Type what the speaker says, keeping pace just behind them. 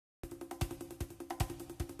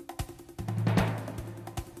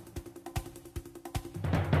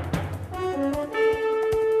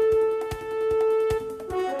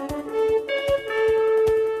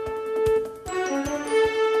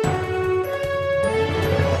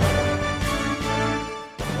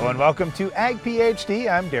and welcome to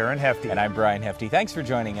AgPhD. I'm Darren Hefty. And I'm Darren Hefty. Thanks for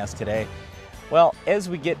joining us today. Well, as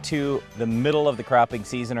we get to the middle of the cropping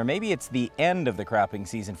season, or maybe it's the end of the cropping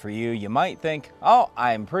season for you, you might think, oh,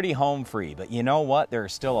 I'm pretty home free. But you know what? There are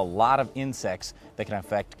still a lot of insects that can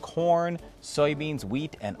affect corn, soybeans,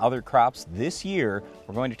 wheat, and other crops this year.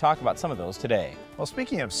 We're going to talk about some of those today. Well,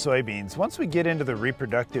 speaking of soybeans, once we get into the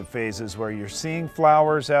reproductive phases where you're seeing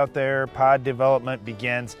flowers out there, pod development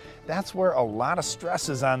begins, that's where a lot of stress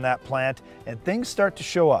is on that plant and things start to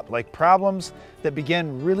show up, like problems that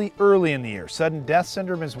begin really early in the year. Sudden death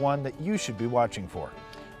syndrome is one that you should be watching for.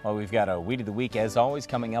 Well, we've got a Weed of the Week, as always,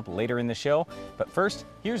 coming up later in the show. But first,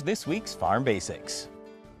 here's this week's Farm Basics.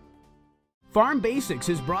 Farm Basics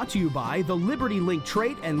is brought to you by the Liberty Link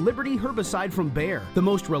trait and Liberty herbicide from Bayer. The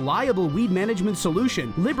most reliable weed management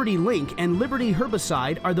solution, Liberty Link and Liberty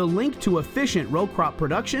herbicide are the link to efficient row crop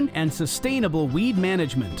production and sustainable weed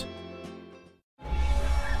management.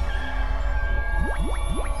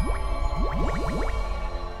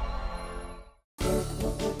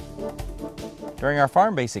 During our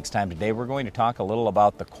Farm Basics time today, we're going to talk a little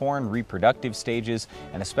about the corn reproductive stages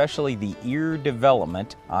and especially the ear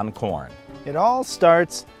development on corn. It all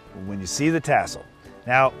starts when you see the tassel.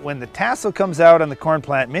 Now, when the tassel comes out on the corn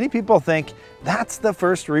plant, many people think that's the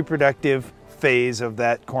first reproductive phase of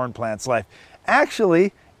that corn plant's life.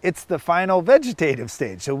 Actually, it's the final vegetative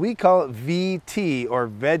stage. So we call it VT, or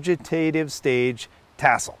vegetative stage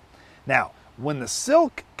tassel. Now, when the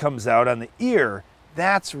silk comes out on the ear,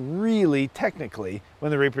 that's really technically when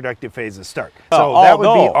the reproductive phases start. So that would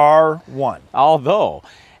be R1. Although,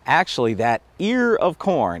 actually, that ear of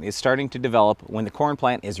corn is starting to develop when the corn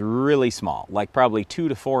plant is really small, like probably 2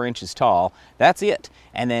 to 4 inches tall. That's it.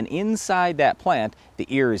 And then inside that plant, the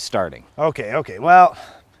ear is starting. Okay, well,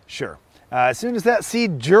 sure. As soon as that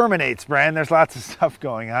seed germinates, Brian, there's lots of stuff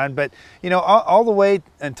going on. But, you know, all the way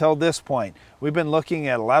until this point, we've been looking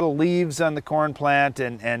at a lot of leaves on the corn plant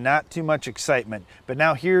and not too much excitement. But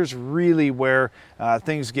now here's really where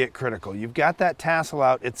things get critical. You've got that tassel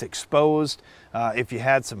out, it's exposed. If you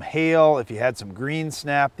had some hail, if you had some green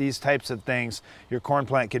snap, these types of things, your corn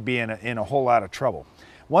plant could be in a whole lot of trouble.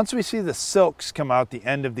 Once we see the silks come out the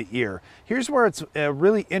end of the ear, here's where it's a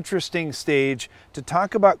really interesting stage to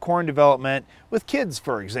talk about corn development with kids,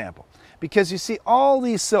 for example, because you see all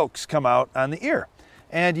these silks come out on the ear.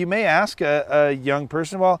 And you may ask a young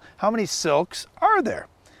person, well, how many silks are there?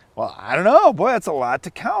 Well, I don't know. Boy, that's a lot to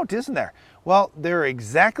count, isn't there? Well, there are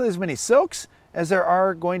exactly as many silks as there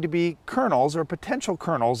are going to be kernels or potential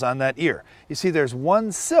kernels on that ear. You see, there's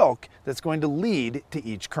one silk that's going to lead to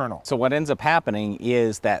each kernel. So what ends up happening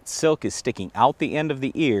is that silk is sticking out the end of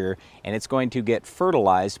the ear and it's going to get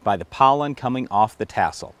fertilized by the pollen coming off the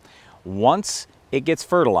tassel. Once it gets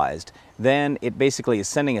fertilized, then it basically is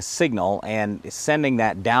sending a signal and is sending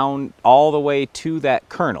that down all the way to that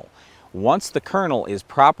kernel. Once the kernel is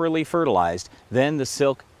properly fertilized, then the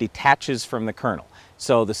silk detaches from the kernel.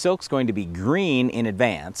 So the silk's going to be green in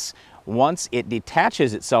advance. Once it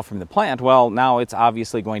detaches itself from the plant, well, now it's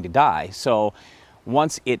obviously going to die. So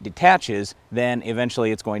once it detaches, then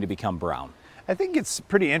eventually it's going to become brown. I think it's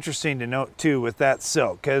pretty interesting to note too with that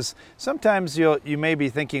silk, because sometimes you may be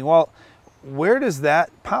thinking, well, where does that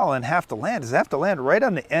pollen have to land? Does it have to land right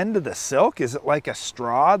on the end of the silk? Is it like a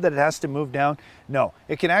straw that it has to move down? No,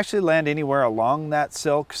 it can actually land anywhere along that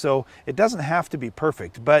silk, so it doesn't have to be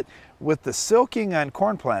perfect. But with the silking on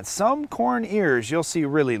corn plants, some corn ears you'll see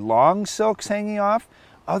really long silks hanging off.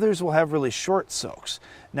 Others will have really short silks.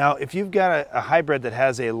 Now, if you've got a hybrid that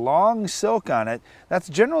has a long silk on it, that's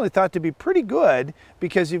generally thought to be pretty good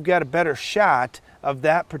because you've got a better shot of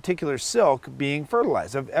that particular silk being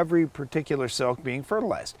fertilized, of every particular silk being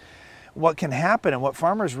fertilized. What can happen and what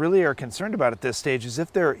farmers really are concerned about at this stage is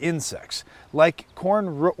if there are insects, like corn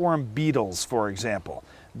rootworm beetles, for example.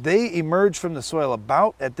 They emerge from the soil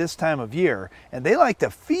about at this time of year, and they like to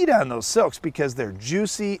feed on those silks because they're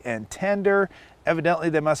juicy and tender. Evidently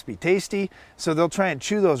they must be tasty, so they'll try and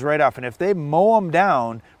chew those right off. And if they mow them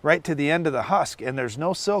down right to the end of the husk and there's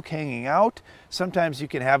no silk hanging out, sometimes you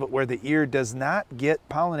can have it where the ear does not get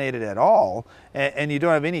pollinated at all and you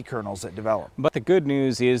don't have any kernels that develop. But the good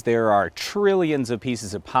news is there are trillions of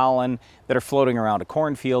pieces of pollen that are floating around a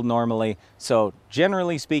cornfield normally. So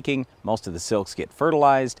generally speaking, most of the silks get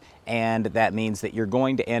fertilized, and that means that you're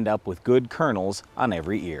going to end up with good kernels on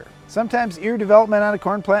every ear. Sometimes ear development on a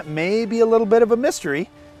corn plant may be a little bit of a mystery,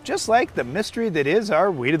 just like the mystery that is our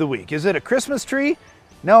Weed of the Week. Is it a Christmas tree?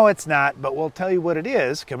 No, it's not, but we'll tell you what it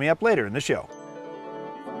is coming up later in the show.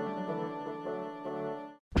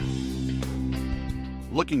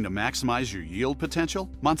 Looking to maximize your yield potential?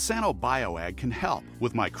 Monsanto BioAg can help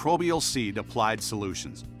with microbial seed applied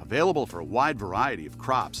solutions. Available for a wide variety of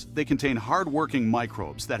crops, they contain hard-working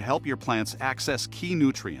microbes that help your plants access key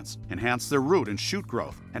nutrients, enhance their root and shoot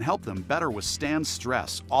growth, and help them better withstand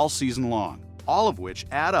stress all season long, all of which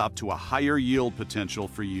add up to a higher yield potential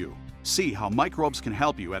for you. See how microbes can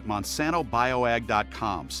help you at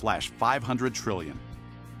monsantobioag.com/500trillion.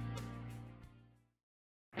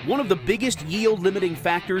 One of the biggest yield-limiting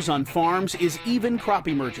factors on farms is even crop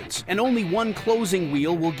emergence, and only one closing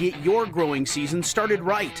wheel will get your growing season started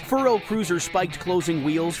right. Furrow Cruiser spiked closing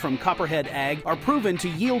wheels from Copperhead Ag are proven to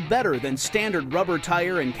yield better than standard rubber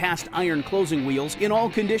tire and cast iron closing wheels in all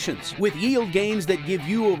conditions. With yield gains that give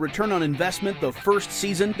you a return on investment the first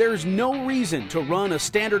season, there's no reason to run a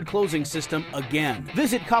standard closing system again.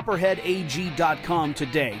 Visit copperheadag.com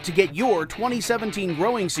today to get your 2017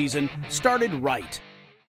 growing season started right.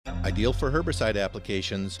 Ideal for herbicide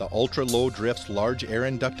applications, the Ultra Low Drifts large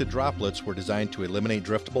air-inducted droplets were designed to eliminate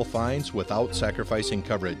driftable fines without sacrificing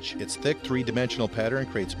coverage. Its thick three-dimensional pattern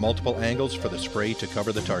creates multiple angles for the spray to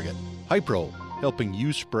cover the target. Hypro, helping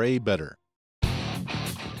you spray better.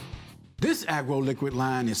 This agro-liquid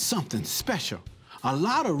line is something special. A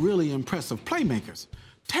lot of really impressive playmakers.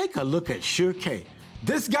 Take a look at Sure K.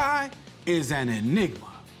 This guy is an enigma.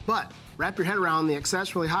 But wrap your head around the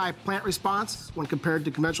exceptionally high plant response when compared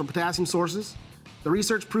to conventional potassium sources, the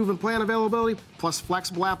research-proven plant availability, plus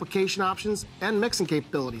flexible application options and mixing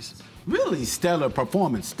capabilities. Really stellar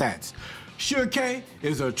performance stats. Sure K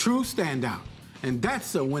is a true standout, and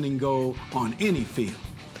that's a winning goal on any field.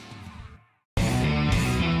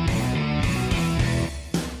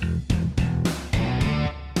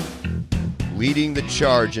 Leading the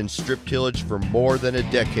charge in strip tillage for more than a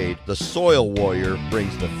decade, the Soil Warrior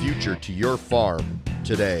brings the future to your farm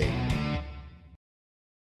today.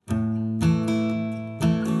 A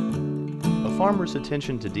farmer's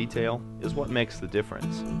attention to detail is what makes the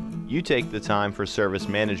difference. You take the time for service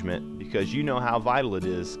management because you know how vital it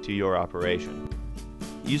is to your operation.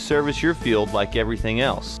 You service your field like everything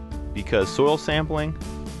else because soil sampling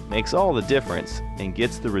makes all the difference and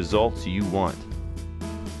gets the results you want.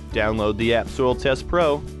 Download the app Soil Test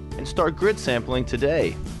Pro and start grid sampling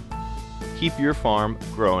today. Keep your farm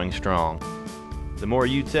growing strong. The more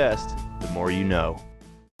you test, the more you know.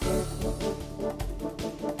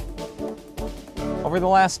 Over the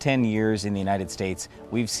last 10 years in the United States,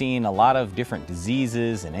 we've seen a lot of different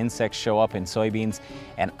diseases and insects show up in soybeans,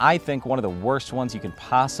 and I think one of the worst ones you can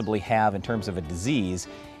possibly have in terms of a disease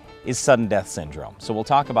is sudden death syndrome. So we'll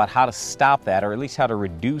talk about how to stop that, or at least how to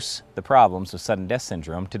reduce the problems of sudden death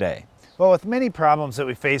syndrome today. Well, with many problems that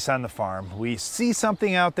we face on the farm, we see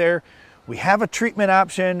something out there, we have a treatment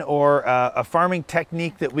option or a farming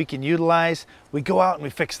technique that we can utilize, we go out and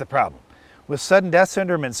we fix the problem. With sudden death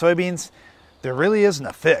syndrome in soybeans, there really isn't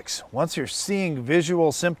a fix. Once you're seeing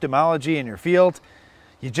visual symptomology in your field,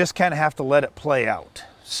 you just kind of have to let it play out.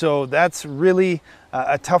 So that's really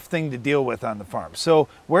a tough thing to deal with on the farm. So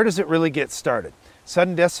where does it really get started?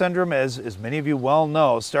 Sudden death syndrome, as many of you well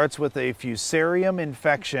know, starts with a fusarium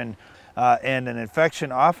infection, and an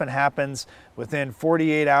infection often happens within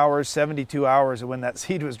 48 hours, 72 hours of when that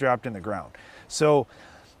seed was dropped in the ground. So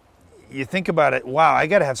you think about it, wow, I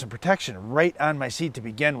got to have some protection right on my seed to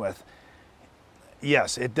begin with.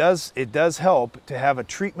 Yes, it does help to have a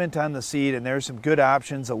treatment on the seed, and there's some good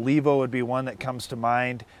options. Levo would be one that comes to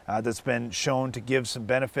mind that's been shown to give some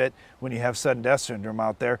benefit when you have sudden death syndrome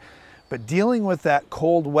out there. But dealing with that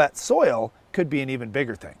cold, wet soil could be an even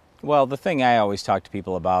bigger thing. Well, the thing I always talk to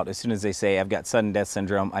people about, as soon as they say, I've got sudden death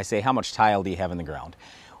syndrome, I say, how much tile do you have in the ground?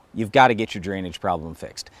 You've got to get your drainage problem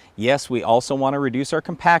fixed. Yes, we also want to reduce our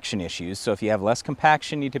compaction issues. So if you have less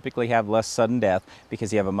compaction, you typically have less sudden death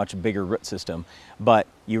because you have a much bigger root system. But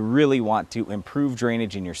you really want to improve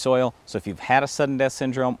drainage in your soil. So if you've had a sudden death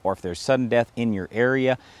syndrome, or if there's sudden death in your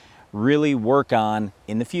area, really work on,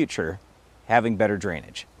 in the future, having better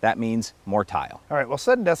drainage. That means more tile. All right, well,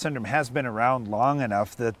 sudden death syndrome has been around long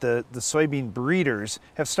enough that the soybean breeders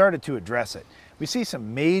have started to address it. We see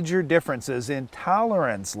some major differences in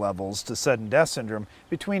tolerance levels to sudden death syndrome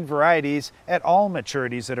between varieties at all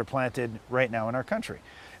maturities that are planted right now in our country.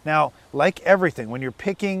 Now, like everything, when you're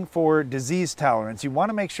picking for disease tolerance, you want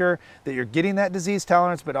to make sure that you're getting that disease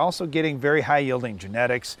tolerance, but also getting very high yielding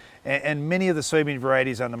genetics. And many of the soybean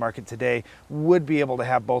varieties on the market today would be able to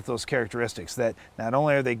have both those characteristics, that not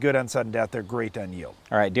only are they good on sudden death, they're great on yield.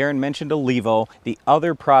 All right, Darren mentioned Levo. The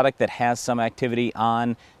other product that has some activity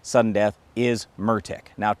on sudden death is Myrtec.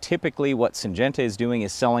 Now, typically what Syngenta is doing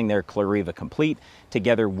is selling their Chloriva Complete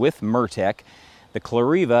together with Myrtec. The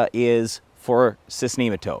Chloriva is for cis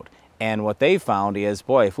nematode. And what they found is,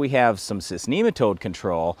 boy, if we have some cis nematode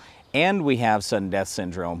control and we have sudden death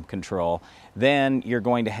syndrome control, then you're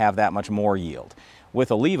going to have that much more yield.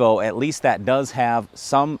 With Olivo, at least that does have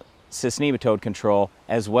some cyst nematode control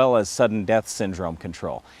as well as sudden death syndrome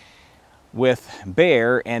control. With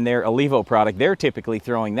Bayer and their Olivo product, they're typically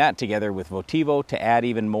throwing that together with Votivo to add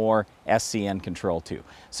even more SCN control too.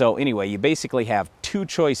 So anyway, you basically have two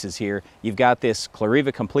choices here. You've got this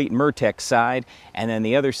Clariva Complete Murtex side, and then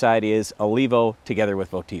the other side is Olivo together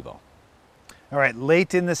with Votivo. All right,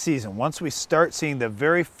 late in the season, once we start seeing the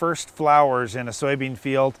very first flowers in a soybean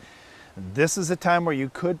field, this is a time where you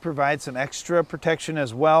could provide some extra protection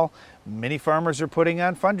as well. Many farmers are putting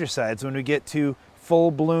on fungicides when we get to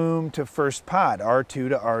full bloom to first pod, R2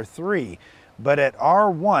 to R3. But at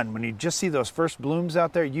R1, when you just see those first blooms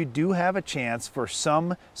out there, you do have a chance for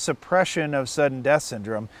some suppression of sudden death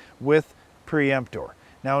syndrome with Preemptor.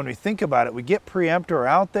 Now, when we think about it, we get Preemptor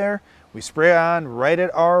out there, we spray on right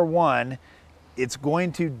at R1, it's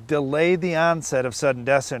going to delay the onset of sudden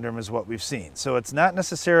death syndrome is what we've seen. So it's not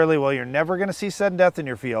necessarily, well, you're never going to see sudden death in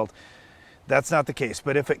your field. That's not the case.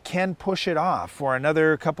 But if it can push it off for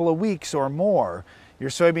another couple of weeks or more, your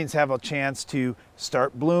soybeans have a chance to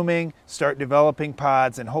start blooming, start developing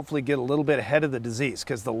pods, and hopefully get a little bit ahead of the disease,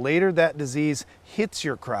 because the later that disease hits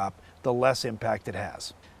your crop, the less impact it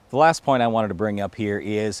has. The last point I wanted to bring up here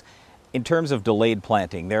is in terms of delayed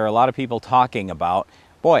planting. There are a lot of people talking about,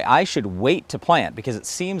 boy, I should wait to plant because it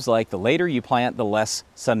seems like the later you plant, the less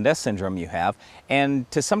sudden death syndrome you have. And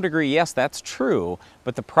to some degree, yes, that's true.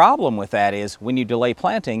 But the problem with that is when you delay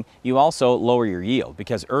planting, you also lower your yield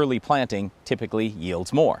because early planting typically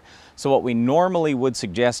yields more. So what we normally would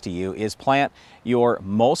suggest to you is plant your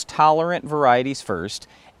most tolerant varieties first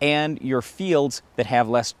and your fields that have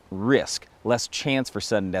less risk, less chance for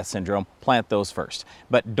sudden death syndrome, plant those first.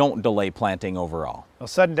 But don't delay planting overall. Well,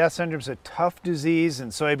 sudden death syndrome is a tough disease,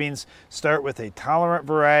 and soybeans start with a tolerant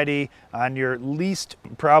variety on your least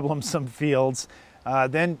problemsome fields.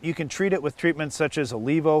 Then you can treat it with treatments such as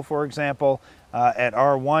Olivo, for example. At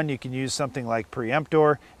R1, you can use something like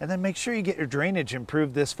Preemptor, and then make sure you get your drainage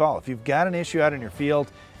improved this fall. If you've got an issue out in your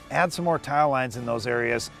field, add some more tile lines in those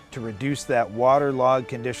areas to reduce that waterlogged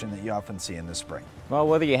condition that you often see in the spring. Well,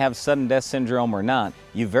 whether you have sudden death syndrome or not,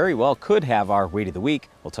 you very well could have our Weed of the Week.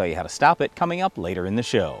 We'll tell you how to stop it coming up later in the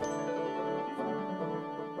show.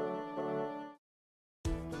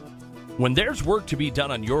 When there's work to be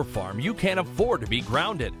done on your farm, you can't afford to be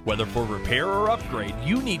grounded. Whether for repair or upgrade,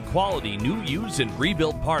 you need quality new, used, and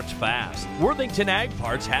rebuilt parts fast. Worthington Ag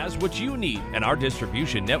Parts has what you need, and our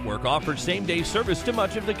distribution network offers same-day service to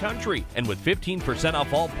much of the country. And with 15%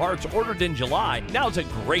 off all parts ordered in July, now's a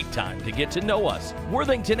great time to get to know us.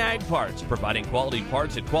 Worthington Ag Parts, providing quality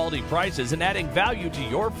parts at quality prices and adding value to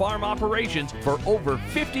your farm operations for over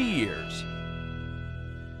 50 years.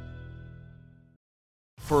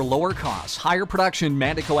 For lower costs, higher production,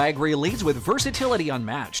 Mandico Agri leads with versatility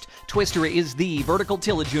unmatched. Twister is the vertical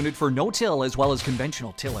tillage unit for no-till as well as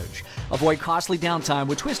conventional tillage. Avoid costly downtime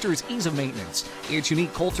with Twister's ease of maintenance. Its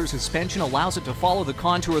unique Coulter suspension allows it to follow the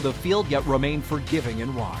contour of the field yet remain forgiving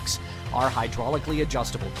in rocks. Our hydraulically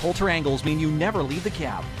adjustable Coulter angles mean you never leave the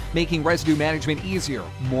cab, making residue management easier,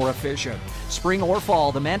 more efficient. Spring or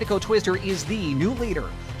fall, the Mandico Twister is the new leader.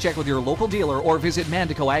 Check with your local dealer or visit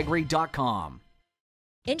mandicoagri.com.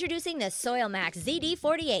 Introducing the SoilMax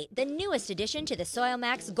ZD48, the newest addition to the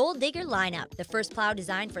SoilMax Gold Digger lineup. The first plow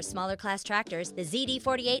designed for smaller class tractors, the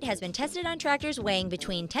ZD48 has been tested on tractors weighing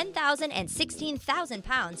between 10,000 and 16,000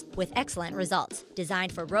 pounds with excellent results.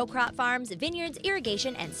 Designed for row crop farms, vineyards,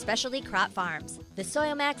 irrigation, and specialty crop farms. The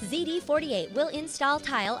SoilMax ZD48 will install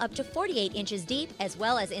tile up to 48 inches deep as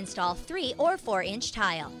well as install 3 or 4-inch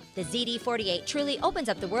tile. The ZD48 truly opens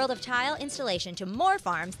up the world of tile installation to more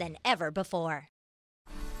farms than ever before.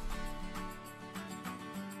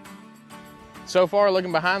 So far,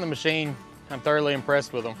 looking behind the machine, I'm thoroughly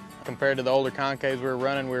impressed with them. Compared to the older concaves we were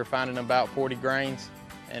running, we were finding about 40 grains,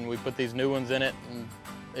 and we put these new ones in it, and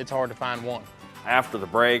it's hard to find one. After the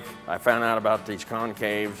break, I found out about these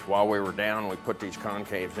concaves. While we were down, we put these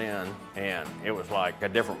concaves in, and it was like a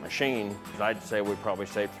different machine. I'd say we probably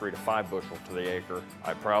saved 3 to 5 bushels to the acre.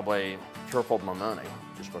 I probably tripled my money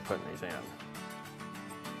just by putting these in.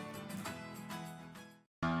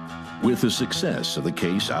 With the success of the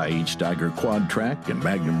Case IH Steiger Quad Track and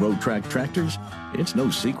Magnum Road Track tractors, it's no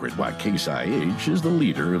secret why Case IH is the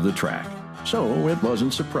leader of the track. So it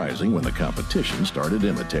wasn't surprising when the competition started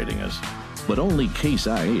imitating us. But only Case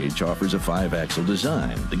IH offers a 5-axle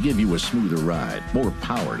design to give you a smoother ride, more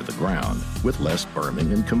power to the ground, with less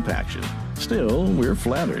berming and compaction. Still, we're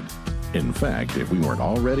flattered. In fact, if we weren't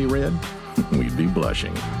already red, we'd be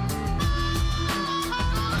blushing.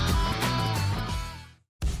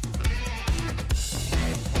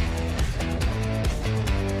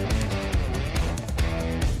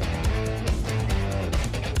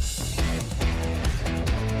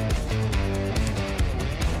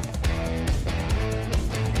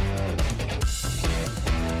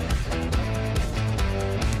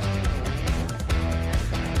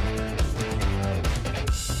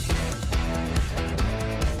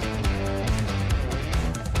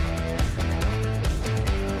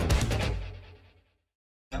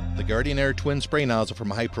 Guardian Air Twin Spray Nozzle from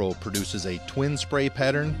Hypro produces a twin spray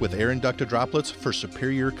pattern with air inducted droplets for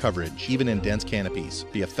superior coverage, even in dense canopies.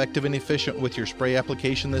 Be effective and efficient with your spray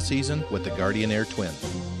application this season with the Guardian Air Twin.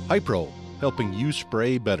 Hypro, helping you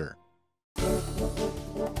spray better.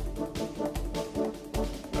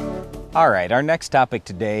 All right, our next topic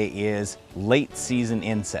today is late season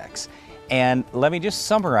insects. And let me just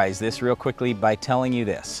summarize this real quickly by telling you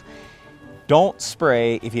this. Don't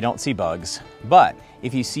spray if you don't see bugs, but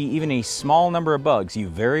if you see even a small number of bugs, you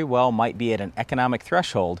very well might be at an economic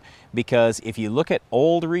threshold, because if you look at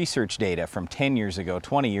old research data from 10 years ago,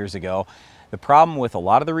 20 years ago, the problem with a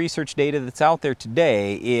lot of the research data that's out there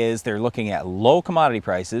today is they're looking at low commodity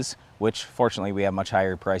prices, which fortunately we have much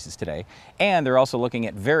higher prices today, and they're also looking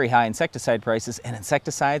at very high insecticide prices, and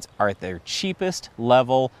insecticides are at their cheapest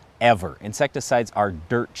level ever. Insecticides are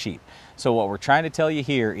dirt cheap. So what we're trying to tell you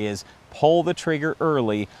here is pull the trigger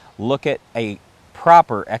early, look at a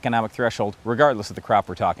proper economic threshold, regardless of the crop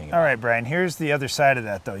we're talking about. All right, Brian, here's the other side of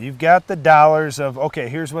that though. You've got the dollars of, okay,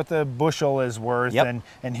 here's what the bushel is worth, and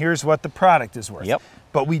here's what the product is worth.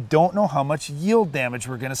 But we don't know how much yield damage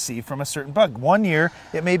we're gonna see from a certain bug. One year,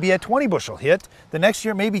 it may be a 20 bushel hit, the next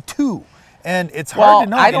year, maybe 2. And it's hard to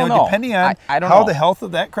know, I don't know. depending on how the health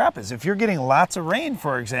of that crop is. If you're getting lots of rain,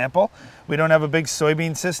 for example, we don't have a big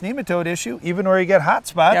soybean cyst nematode issue, even where you get hot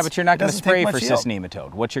spots. Yeah, but you're not going to spray for cyst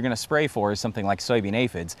nematode. What you're going to spray for is something like soybean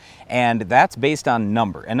aphids, and that's based on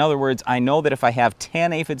number. In other words, I know that if I have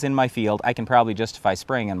 10 aphids in my field, I can probably justify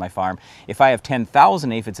spraying on my farm. If I have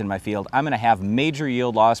 10,000 aphids in my field, I'm going to have major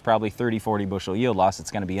yield loss, probably 30, 40 bushel yield loss. It's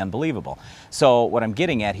going to be unbelievable. So what I'm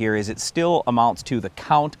getting at here is it still amounts to the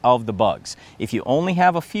count of the bugs. If you only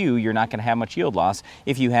have a few, you're not going to have much yield loss.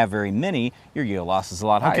 If you have very many, your yield loss is a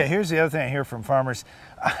lot higher. Okay, here's the other thing I hear from farmers.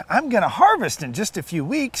 I'm going to harvest in just a few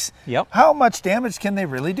weeks. How much damage can they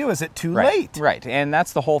really do? Is it too late? Right, and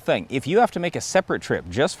that's the whole thing. If you have to make a separate trip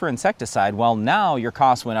just for insecticide, well, now your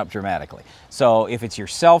cost went up dramatically. So if it's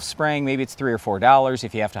yourself spraying, maybe it's $3 or $4.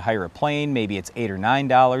 If you have to hire a plane, maybe it's $8 or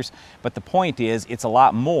 $9. But the point is, it's a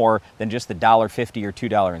lot more than just the $1.50 or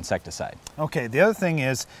 $2 insecticide. Okay, the other thing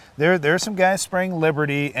is, there are some guys spraying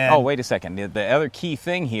Liberty and... Oh, wait a second. The other key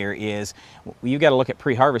thing here is, you've got to look at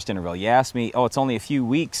pre-harvest interval. You asked me, oh, it's only a few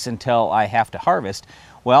weeks until I have to harvest.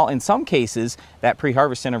 Well, in some cases, that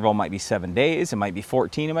pre-harvest interval might be 7 days, it might be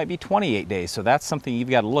 14, it might be 28 days. So that's something you've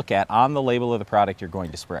got to look at on the label of the product you're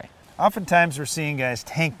going to spray. Oftentimes we're seeing guys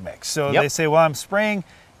tank mix. So they say, well, I'm spraying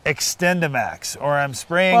Extendamax, or I'm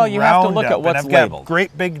spraying Roundup, have to look at what's and I've labeled. got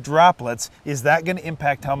great big droplets. Is that going to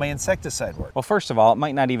impact how my insecticide works? Well, first of all, it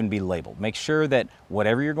might not even be labeled. Make sure that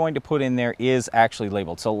whatever you're going to put in there is actually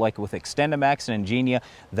labeled. So like with Extendamax and Ingenia,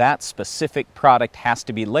 that specific product has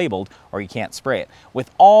to be labeled or you can't spray it. With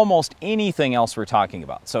almost anything else we're talking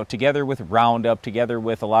about, so together with Roundup, together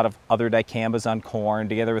with a lot of other dicambas on corn,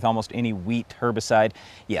 together with almost any wheat herbicide,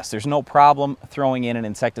 yes, there's no problem throwing in an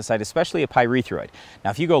insecticide, especially a pyrethroid. Now,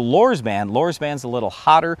 if you go Lorsban's a little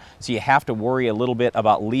hotter, so you have to worry a little bit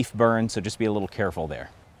about leaf burn, so just be a little careful there.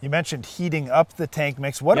 You mentioned heating up the tank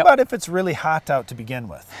mix. What about if it's really hot out to begin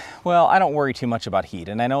with? Well, I don't worry too much about heat,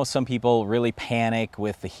 and I know some people really panic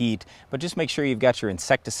with the heat, but just make sure you've got your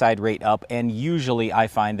insecticide rate up, and usually I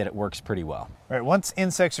find that it works pretty well. All right, once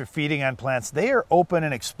insects are feeding on plants, they are open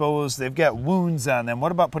and exposed. They've got wounds on them.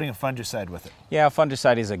 What about putting a fungicide with it? Yeah,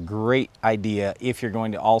 fungicide is a great idea if you're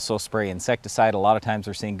going to also spray insecticide. A lot of times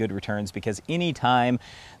we're seeing good returns because anytime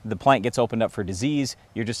the plant gets opened up for disease,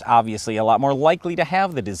 you're just obviously a lot more likely to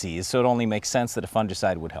have the disease, so it only makes sense that a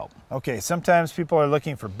fungicide would help. Okay, sometimes people are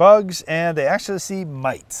looking for bugs and they actually see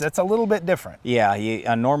mites. That's a little bit different. Yeah,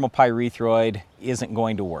 a normal pyrethroid isn't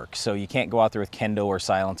going to work, so you can't go out there with Kendo or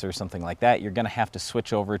Silencer or something like that. You're going to have to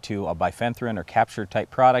switch over to a bifenthrin or Capture type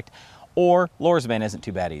product, or Lorsban isn't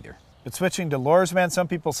too bad either. But switching to Lorsban, some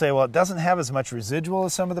people say, well, it doesn't have as much residual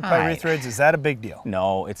as some of the pyrethroids. Is that a big deal?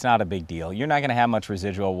 No, it's not a big deal. You're not going to have much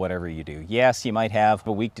residual whatever you do. Yes, you might have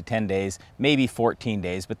a week to 10 days, maybe 14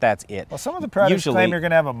 days, but that's it. Well, some of the products claim you're going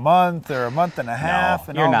to have a month or a month and a half.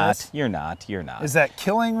 No, you're not. Is that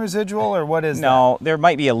killing residual or what is that? No, there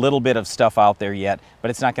might be a little bit of stuff out there yet, but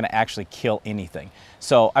it's not going to actually kill anything.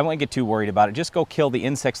 So I wouldn't get too worried about it. Just go kill the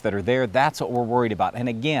insects that are there. That's what we're worried about. And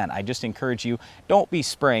again, I just encourage you, don't be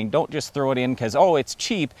spraying. Don't just throw it in because, oh, it's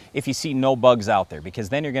cheap if you see no bugs out there, because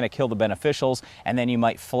then you're going to kill the beneficials and then you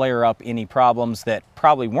might flare up any problems that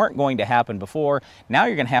probably weren't going to happen before. Now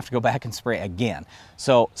you're going to have to go back and spray again.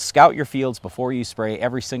 So scout your fields before you spray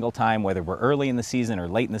every single time, whether we're early in the season or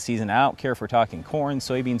late in the season. I don't care if we're talking corn,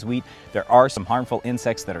 soybeans, wheat. There are some harmful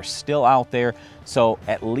insects that are still out there, so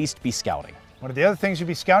at least be scouting. One of the other things you'll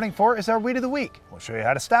be scouting for is our Weed of the Week. We'll show you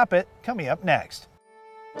how to stop it coming up next.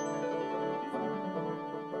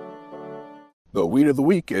 The Weed of the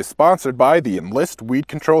Week is sponsored by the Enlist Weed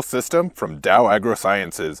Control System from Dow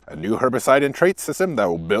AgroSciences, a new herbicide and trait system that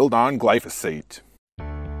will build on glyphosate.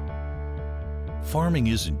 Farming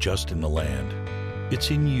isn't just in the land,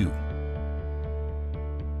 it's in you.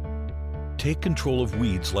 Take control of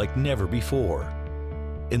weeds like never before.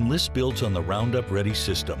 Enlist builds on the Roundup Ready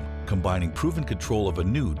system, combining proven control of a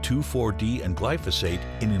new 2,4-D and glyphosate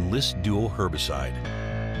in Enlist Duo herbicide.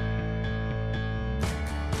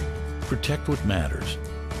 Protect what matters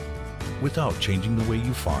without changing the way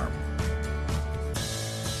you farm.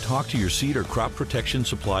 Talk to your seed or crop protection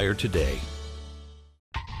supplier today.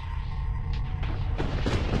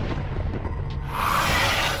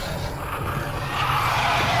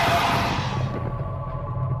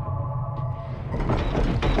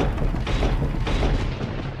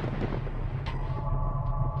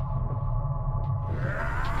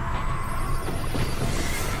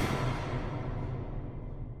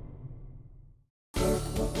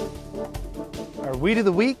 Our weed of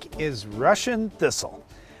the week is Russian thistle.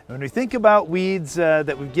 And when we think about weeds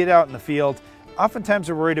that we get out in the field, oftentimes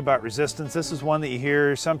we're worried about resistance. This is one that you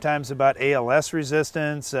hear sometimes about ALS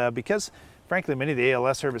resistance because frankly many of the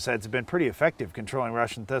ALS herbicides have been pretty effective controlling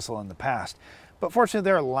Russian thistle in the past. But fortunately,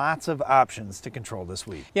 there are lots of options to control this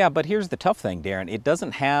weed. Yeah, but here's the tough thing, Darren. It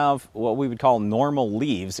doesn't have what we would call normal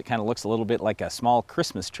leaves. It kind of looks a little bit like a small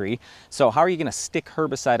Christmas tree. So how are you going to stick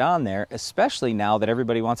herbicide on there, especially now that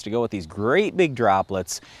everybody wants to go with these great big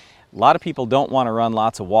droplets? A lot of people don't want to run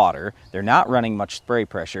lots of water. They're not running much spray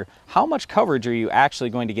pressure. How much coverage are you actually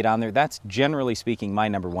going to get on there? That's generally speaking my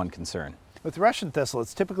number one concern. With Russian thistle,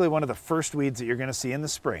 it's typically one of the first weeds that you're going to see in the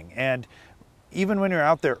spring. And even when you're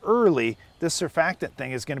out there early, this surfactant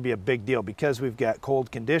thing is going to be a big deal because we've got cold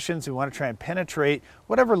conditions. We want to try and penetrate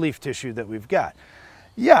whatever leaf tissue that we've got.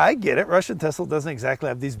 Yeah, I get it. Russian thistle doesn't exactly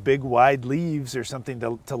have these big wide leaves or something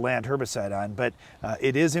to land herbicide on, but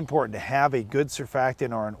it is important to have a good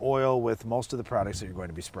surfactant or an oil with most of the products that you're going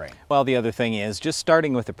to be spraying. Well, the other thing is just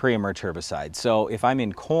starting with a pre-emerge herbicide. So if I'm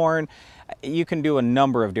in corn, you can do a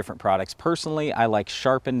number of different products. Personally, I like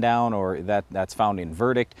Sharpen Down, or that's found in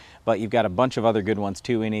Verdict, but you've got a bunch of other good ones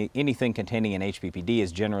too. Anything containing an HPPD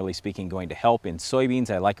is generally speaking going to help. In soybeans,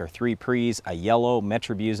 I like our 3 Pre's, a yellow,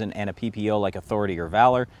 Metribuzin, and a PPO like Authority or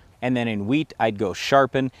Valor. And then in wheat, I'd go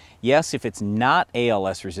Sharpen. Yes, if it's not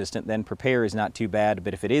ALS resistant, then Prepare is not too bad,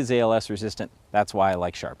 but if it is ALS resistant, that's why I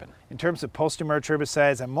like Sharpen. In terms of post-emerge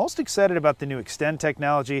herbicides, I'm most excited about the new Extend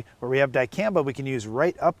technology where we have dicamba we can use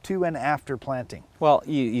right up to and after planting. Well,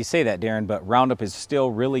 you say that, Darren, but Roundup is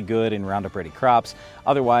still really good in Roundup Ready crops.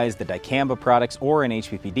 Otherwise, the dicamba products or an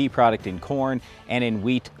HPPD product in corn, and in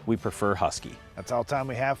wheat, we prefer Husky. That's all time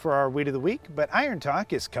we have for our Weed of the Week, but Iron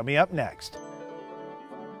Talk is coming up next.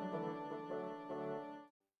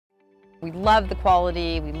 We love the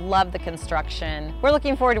quality, we love the construction. We're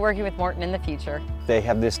looking forward to working with Morton in the future. They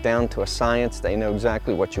have this down to a science. They know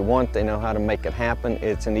exactly what you want. They know how to make it happen.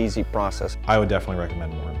 It's an easy process. I would definitely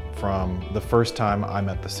recommend Morton. From the first time I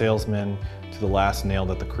met the salesman to the last nail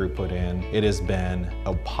that the crew put in, it has been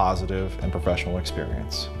a positive and professional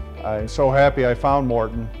experience. I'm so happy I found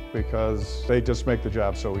Morton because they just make the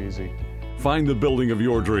job so easy. Find the building of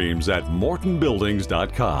your dreams at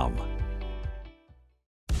mortonbuildings.com.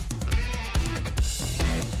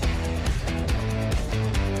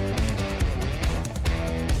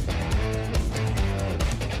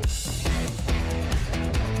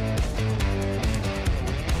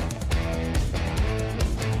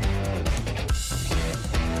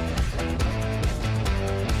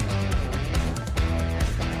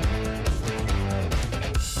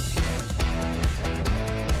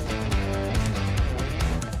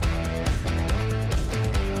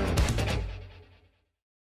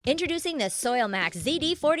 Introducing the SoilMax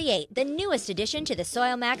ZD48, the newest addition to the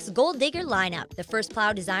SoilMax Gold Digger lineup. The first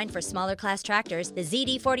plow designed for smaller class tractors, the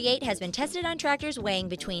ZD48 has been tested on tractors weighing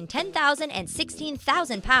between 10,000 and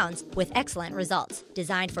 16,000 pounds with excellent results.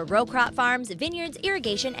 Designed for row crop farms, vineyards,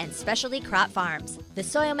 irrigation, and specialty crop farms. The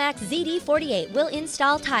SoilMax ZD48 will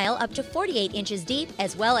install tile up to 48 inches deep,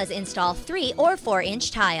 as well as install 3 or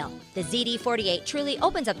 4-inch tile. The ZD48 truly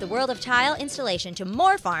opens up the world of tile installation to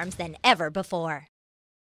more farms than ever before.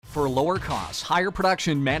 For lower costs, higher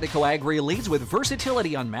production, Mandico Agri leads with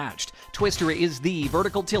versatility unmatched. Twister is the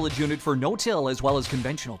vertical tillage unit for no-till as well as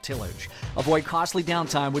conventional tillage. Avoid costly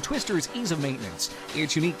downtime with Twister's ease of maintenance.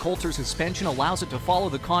 Its unique Coulter suspension allows it to follow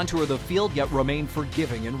the contour of the field yet remain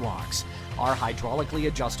forgiving in rocks. Our hydraulically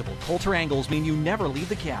adjustable Coulter angles mean you never leave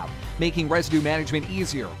the cab, making residue management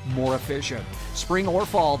easier, more efficient. Spring or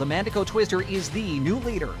fall, the Mandico Twister is the new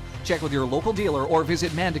leader. Check with your local dealer or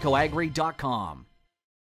visit mandicoagri.com.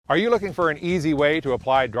 Are you looking for an easy way to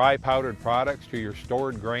apply dry powdered products to your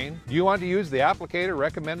stored grain? Do you want to use the applicator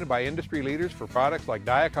recommended by industry leaders for products like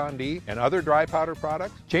Diacon D and other dry powder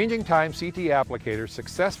products? Changing Time CT applicators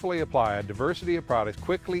successfully apply a diversity of products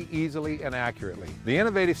quickly, easily, and accurately. The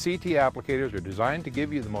innovative CT applicators are designed to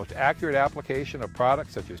give you the most accurate application of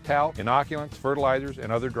products such as talc, inoculants, fertilizers,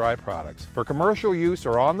 and other dry products. For commercial use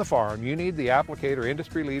or on the farm, you need the applicator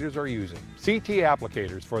industry leaders are using. CT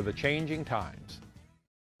applicators for the changing times.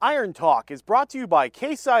 Iron Talk is brought to you by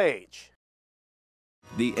Case IH.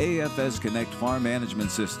 The AFS Connect Farm Management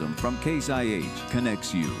System from Case IH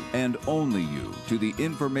connects you, and only you, to the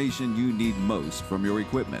information you need most from your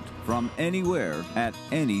equipment, from anywhere, at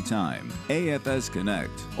any time. AFS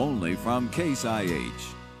Connect, only from Case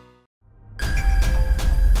IH.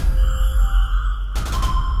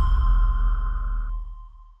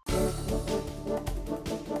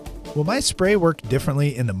 Will my spray work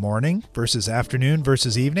differently in the morning versus afternoon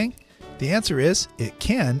versus evening? The answer is it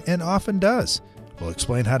can and often does. We'll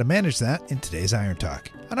explain how to manage that in today's Iron Talk.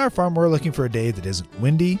 On our farm, we're looking for a day that isn't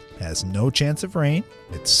windy, has no chance of rain,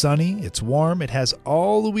 it's sunny, it's warm, it has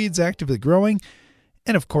all the weeds actively growing,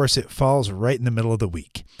 and of course it falls right in the middle of the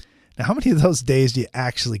week. Now, how many of those days do you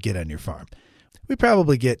actually get on your farm? We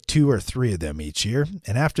probably get 2 or 3 of them each year,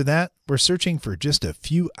 and after that, we're searching for just a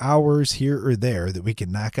few hours here or there that we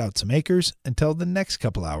can knock out some acres until the next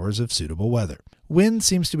couple hours of suitable weather. Wind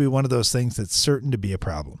seems to be one of those things that's certain to be a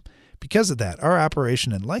problem. Because of that, our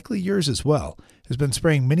operation, and likely yours as well, has been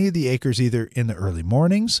spraying many of the acres either in the early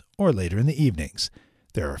mornings or later in the evenings.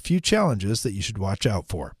 There are a few challenges that you should watch out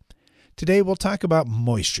for. Today, we'll talk about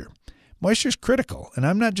moisture. Moisture is critical, and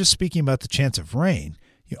I'm not just speaking about the chance of rain.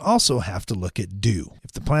 You also have to look at dew.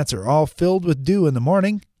 If the plants are all filled with dew in the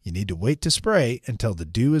morning, you need to wait to spray until the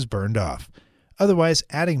dew is burned off. Otherwise,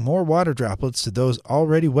 adding more water droplets to those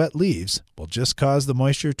already wet leaves will just cause the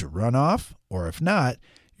moisture to run off, or if not,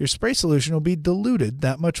 your spray solution will be diluted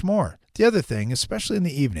that much more. The other thing, especially in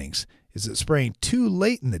the evenings, is that spraying too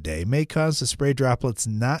late in the day may cause the spray droplets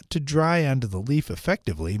not to dry onto the leaf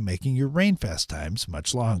effectively, making your rainfast times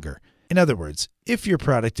much longer. In other words, if your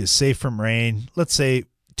product is safe from rain, let's say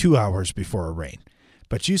 2 hours before a rain,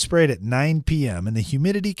 but you sprayed at 9 p.m. and the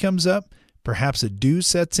humidity comes up, perhaps a dew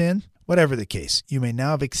sets in, whatever the case, you may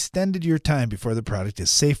now have extended your time before the product is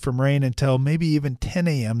safe from rain until maybe even 10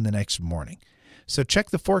 a.m. the next morning. So check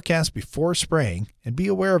the forecast before spraying and be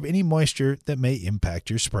aware of any moisture that may impact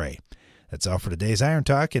your spray. That's all for today's Iron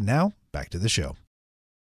Talk, and now back to the show.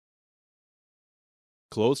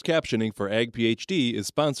 Closed captioning for AgPhD is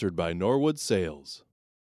sponsored by Norwood Sales.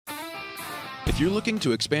 If you're looking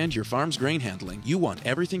to expand your farm's grain handling, you want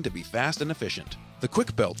everything to be fast and efficient. The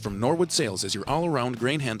Quick Belt from Norwood Sales is your all-around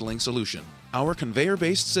grain handling solution. Our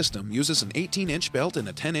conveyor-based system uses an 18-inch belt and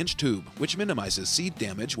a 10-inch tube, which minimizes seed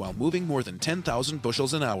damage while moving more than 10,000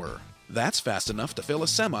 bushels an hour. That's fast enough to fill a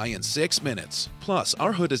semi in 6 minutes. Plus,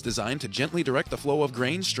 our hood is designed to gently direct the flow of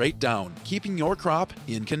grain straight down, keeping your crop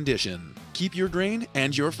in condition. Keep your grain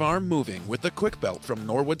and your farm moving with the Quick Belt from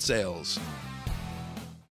Norwood Sales.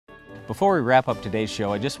 Before we wrap up today's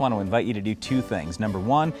show, I just want to invite you to do 2 things. Number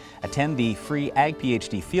 1, attend the free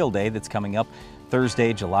AgPhD Field Day that's coming up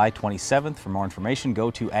Thursday, July 27th. For more information,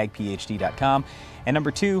 go to agphd.com. And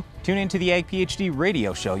number 2, tune into the AgPhD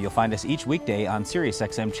radio show. You'll find us each weekday on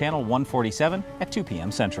SiriusXM Channel 147 at 2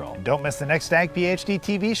 p.m. Central. And don't miss the next AgPhD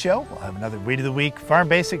TV show. We'll have another Weed of the Week, Farm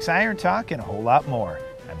Basics, Iron Talk, and a whole lot more.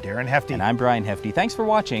 I'm Darren Hefty. And I'm Brian Hefty. Thanks for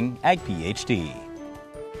watching AgPhD.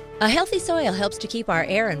 A healthy soil helps to keep our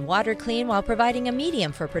air and water clean while providing a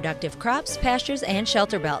medium for productive crops, pastures, and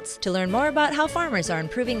shelter belts. To learn more about how farmers are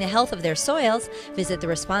improving the health of their soils, visit the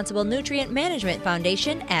Responsible Nutrient Management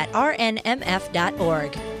Foundation at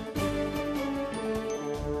rnmf.org.